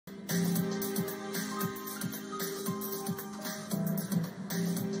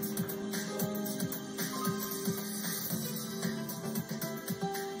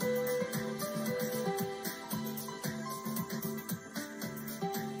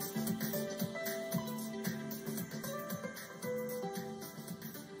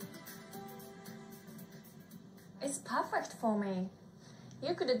is perfect for me.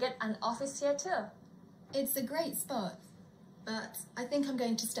 You could get an office here too. It's a great spot, but I think I'm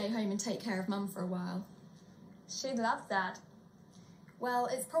going to stay home and take care of Mum for a while. She'd love that. Well,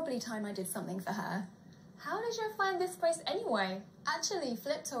 it's probably time I did something for her. How did you find this place anyway? Actually,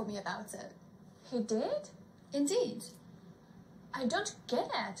 Flip told me about it. He did? Indeed. I don't get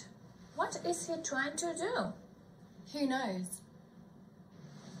it. What is he trying to do? Who knows?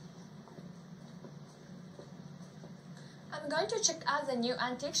 I'm going to check out the new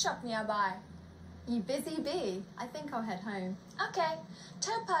antique shop nearby. You busy bee? I think I'll head home. Okay.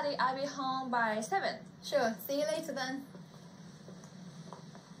 Tell Patty I'll be home by 7. Sure. See you later then.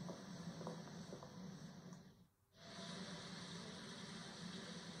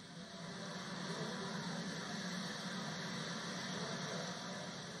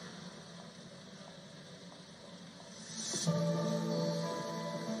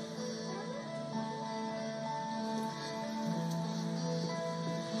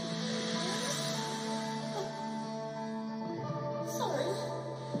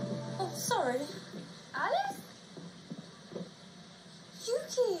 Sorry. Alice?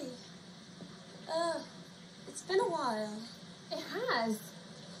 Yuki! It's been a while. It has.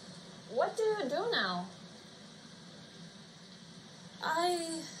 What do you do now?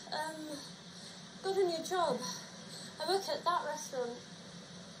 I, got a new job. I work at that restaurant.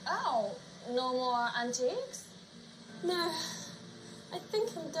 Oh, no more antiques? No, I think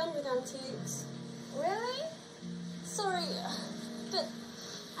I'm done with antiques. Really? Sorry, but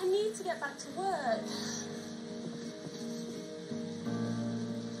I need to get back to work.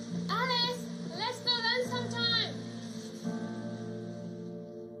 Alice, let's do lunch sometime.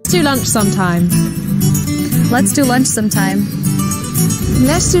 Let's do lunch sometime. Let's do lunch sometime.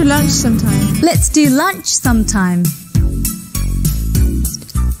 Let's do lunch sometime. Let's do lunch sometime.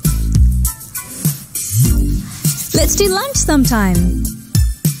 Let's do lunch sometime.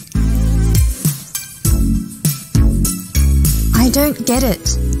 I don't get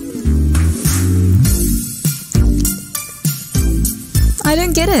it. I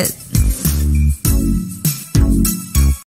don't get it.